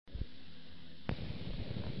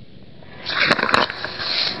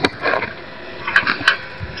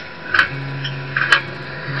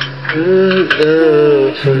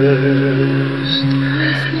The first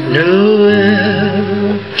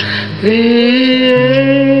Noel, the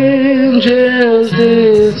angels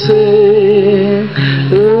did sing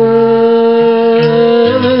a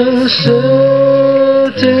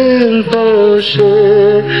certain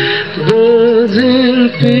portion, birds in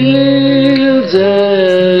fields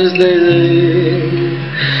as they lay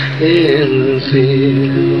in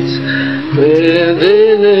fields where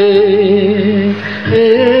they lay,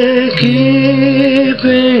 keeping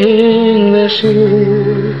their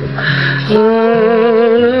sheep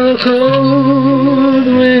on a cold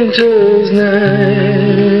winter's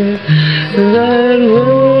night that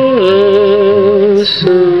was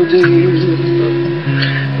so deep.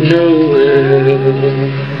 Noel,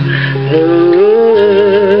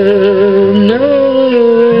 Noel,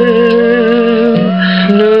 Noel,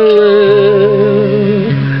 Noel.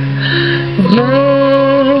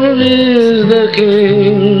 Born is the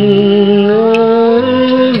King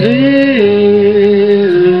of Israel.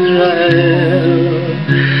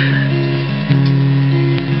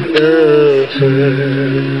 The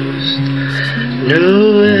first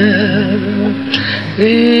Noel,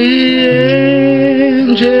 the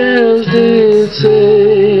angels did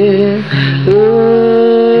sing a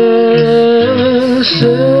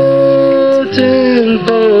certain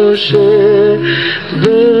portion,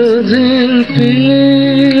 birds in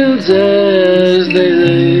fields as they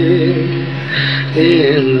lay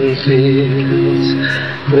in fields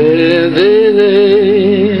where they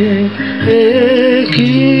lay,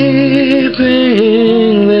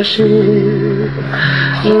 keeping their sheep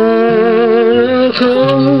on a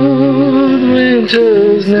cold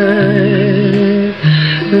winter's night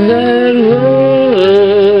that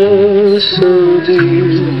was so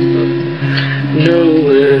deep.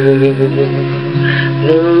 Noel,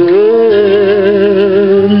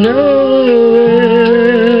 Noel, Noel,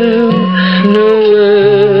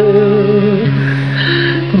 Noel.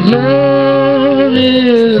 Born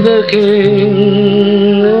is the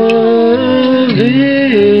King of Israel.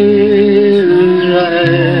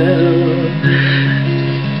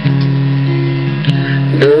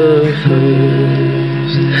 The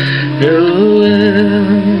first Noel,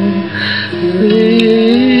 the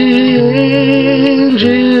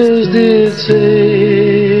angels did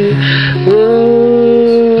say, was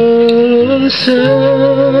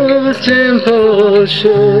certain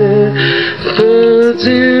portion, birds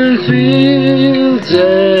in fields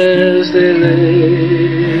as they lay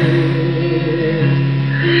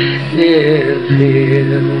in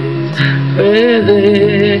fields where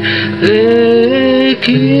they lay,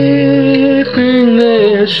 keeping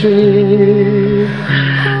their sheep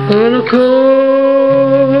on a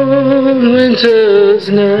cold winter's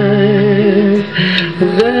night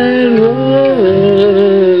that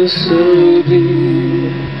was so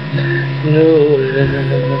deep. Noel,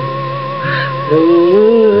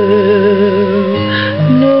 Noel,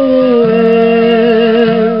 Noel,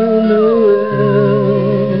 Noel.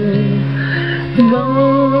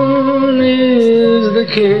 Born is the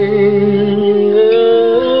King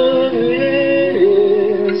of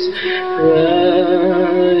Israel.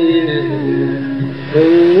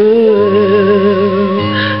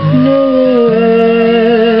 Noel,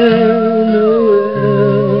 Noel.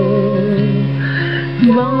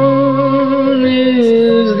 Born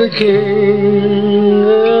is the King